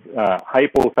of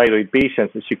hypothyroid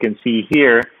patients. As you can see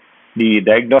here, the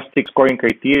diagnostic scoring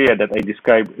criteria that I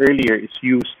described earlier is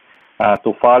used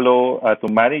to follow, to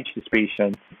manage this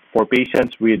patient. For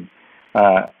patients with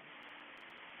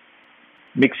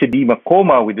myxedema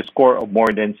coma with a score of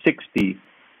more than 60,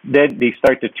 then they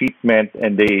start the treatment,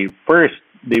 and they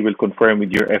will confirm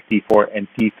with your FT4 and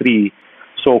T3.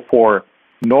 So for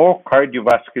no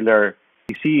cardiovascular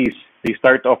disease, they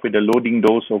start off with a loading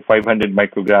dose of 500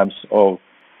 micrograms of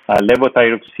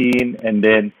levothyroxine, and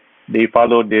then they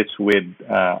followed this with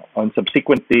on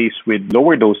subsequent days with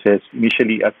lower doses,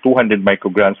 initially at 200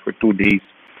 micrograms for 2 days,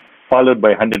 followed by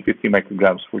 150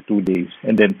 micrograms for 2 days,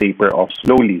 and then taper off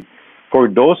slowly. For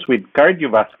those with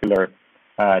cardiovascular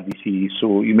disease,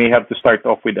 so you may have to start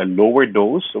off with a lower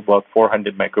dose, about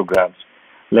 400 micrograms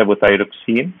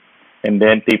levothyroxine, and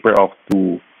then taper off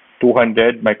to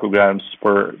 200 micrograms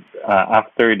per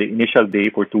after the initial day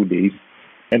for 2 days,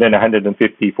 and then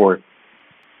 150 for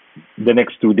the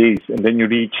next 2 days. And then you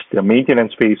reach the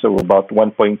maintenance phase of about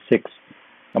 1.6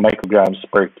 micrograms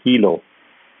per kilo.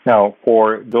 Now,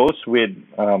 for those with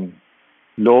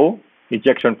low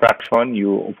ejection fraction,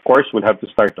 you, of course, will have to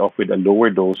start off with a lower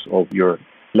dose of your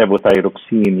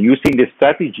levothyroxine. Using this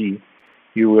strategy,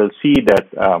 you will see that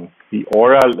the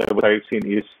oral levothyroxine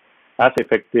is as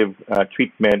effective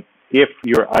treatment if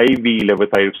your IV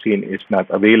levothyroxine is not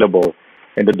available.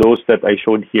 And the dose that I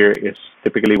showed here is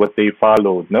typically what they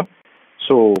followed. No?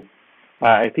 So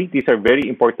I think these are very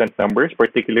important numbers,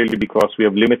 particularly because we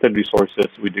have limited resources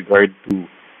with regard to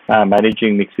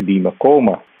managing myxedema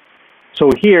coma. So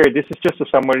here, this is just a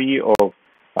summary of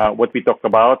what we talked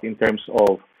about in terms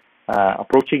of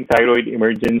approaching thyroid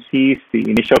emergencies. The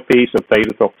initial phase of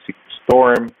thyrotoxic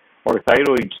storm or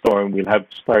thyroid storm will have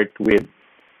to start with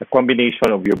a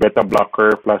combination of your beta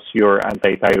blocker plus your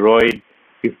antithyroid.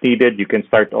 If needed, you can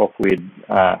start off with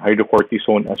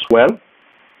hydrocortisone as well.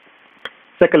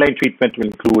 Second-line treatment will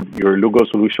include your Lugol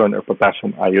solution or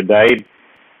potassium iodide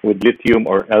with lithium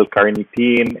or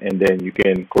L-carnitine, and then you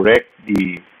can correct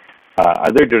the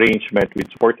other derangement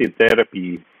with supportive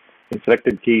therapy. In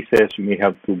selected cases, you may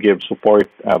have to give support,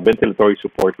 ventilatory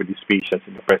support with these patients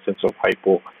in the presence of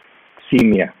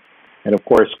hypoxemia, and of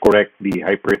course, correct the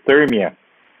hyperthermia.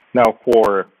 Now,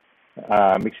 for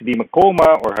myxedema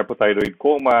coma or hypothyroid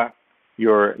coma,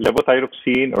 your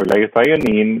levothyroxine or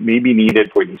lidothionine may be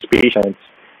needed for these patients.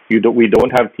 We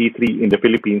don't have T3 in the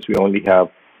Philippines. We only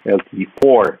have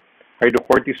LT4.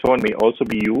 Hydrocortisone may also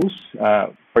be used,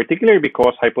 particularly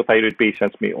because hypothyroid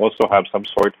patients may also have some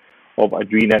sort of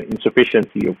adrenal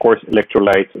insufficiency. Of course,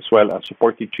 electrolytes as well as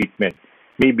supportive treatment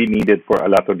may be needed for a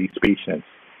lot of these patients.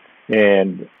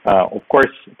 And of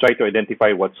course, try to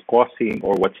identify what's causing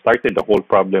or what started the whole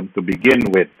problem to begin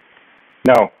with.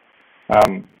 Now,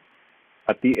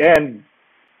 at the end,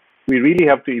 we really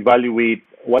have to evaluate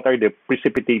what are the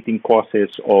precipitating causes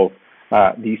of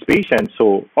these patients.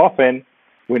 So often,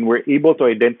 when we're able to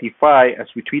identify as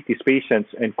we treat these patients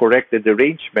and correct the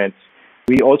derangements,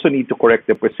 we also need to correct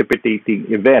the precipitating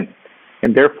event.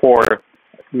 And therefore,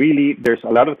 really, there's a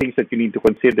lot of things that you need to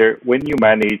consider when you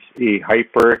manage a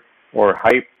hyper or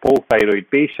hypothyroid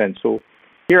patient. So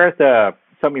here are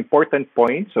some important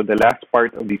points of the last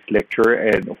part of this lecture,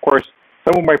 and of course,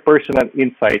 some of my personal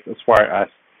insights as far as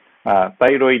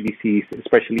thyroid disease,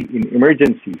 especially in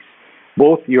emergencies.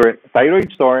 Both your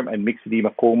thyroid storm and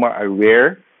myxedema coma are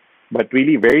rare, but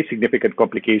really very significant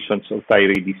complications of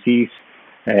thyroid disease.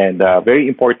 And very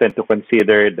important to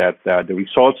consider that the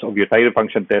results of your thyroid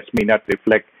function test may not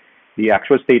reflect the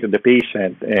actual state of the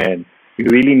patient. And you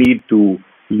really need to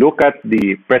look at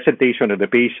the presentation of the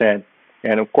patient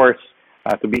and, of course,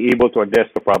 to be able to address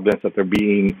the problems that are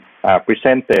being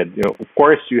presented. Of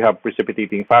course, you have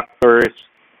precipitating factors.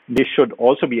 This should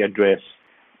also be addressed,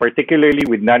 particularly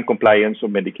with non-compliance of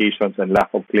medications and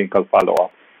lack of clinical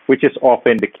follow-up, which is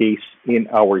often the case in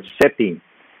our setting.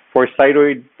 For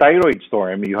thyroid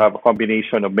storm, you have a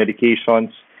combination of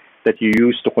medications that you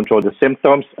use to control the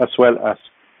symptoms as well as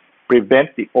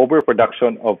prevent the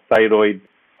overproduction of thyroid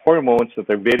hormones that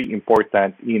are very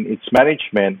important in its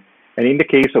management. And in the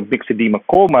case of myxedema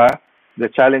coma, the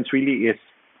challenge really is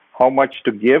how much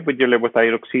to give with your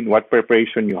levothyroxine, what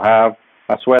preparation you have,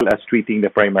 as well as treating the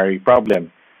primary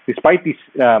problem. Despite these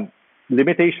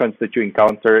limitations that you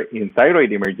encounter in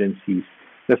thyroid emergencies,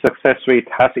 the success rate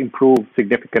has improved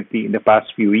significantly in the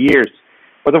past few years.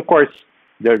 But of course,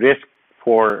 the risk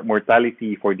for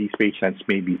mortality for these patients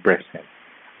may be present.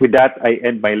 With that, I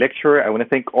end my lecture. I want to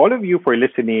thank all of you for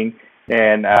listening,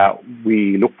 and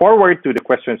we look forward to the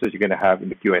questions that you're going to have in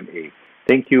the Q&A.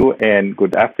 Thank you, and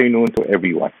good afternoon to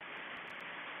everyone.